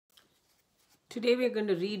Today we are going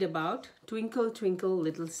to read about Twinkle, Twinkle,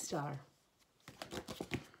 Little Star.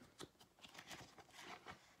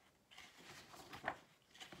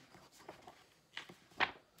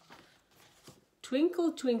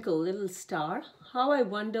 Twinkle, twinkle, little star, how I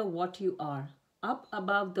wonder what you are. Up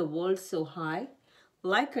above the world so high,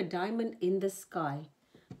 like a diamond in the sky.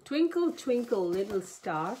 Twinkle, twinkle, little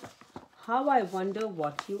star, how I wonder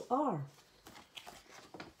what you are.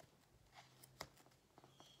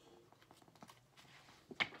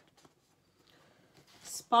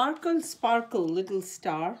 Sparkle, sparkle, little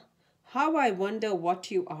star, how I wonder what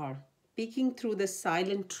you are. Peeking through the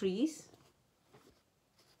silent trees.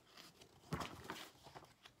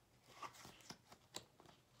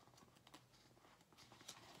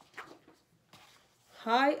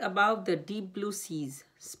 High above the deep blue seas,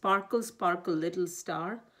 sparkle, sparkle, little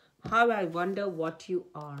star, how I wonder what you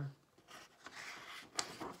are.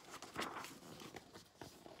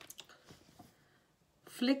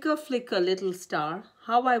 Flicker, flicker, little star,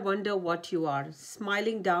 how I wonder what you are,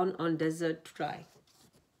 smiling down on desert dry.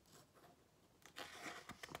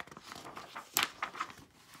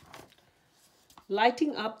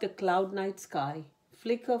 Lighting up the cloud night sky,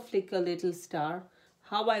 flicker, flicker, little star,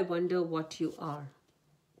 how I wonder what you are.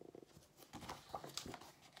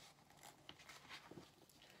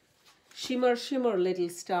 Shimmer, shimmer, little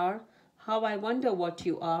star, how I wonder what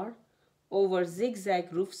you are, over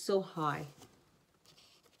zigzag roofs so high.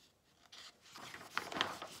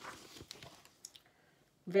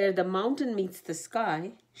 Where the mountain meets the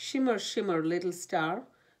sky, shimmer, shimmer, little star,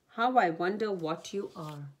 how I wonder what you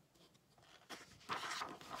are.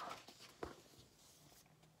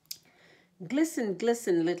 Glisten,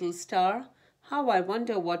 glisten, little star, how I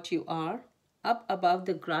wonder what you are, up above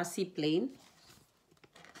the grassy plain.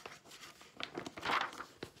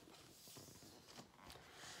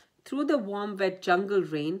 Through the warm, wet jungle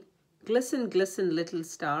rain, glisten, glisten, little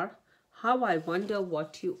star, how I wonder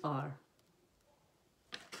what you are.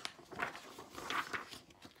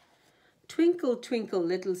 Twinkle, twinkle,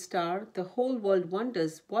 little star, the whole world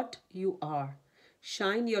wonders what you are.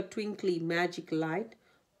 Shine your twinkly magic light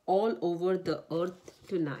all over the earth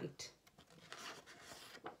tonight.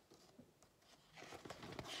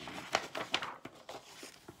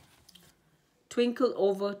 Twinkle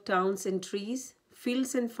over towns and trees,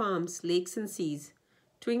 fields and farms, lakes and seas.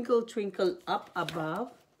 Twinkle, twinkle up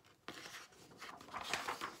above,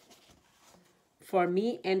 for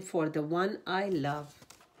me and for the one I love.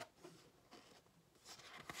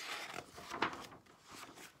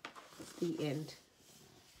 The end.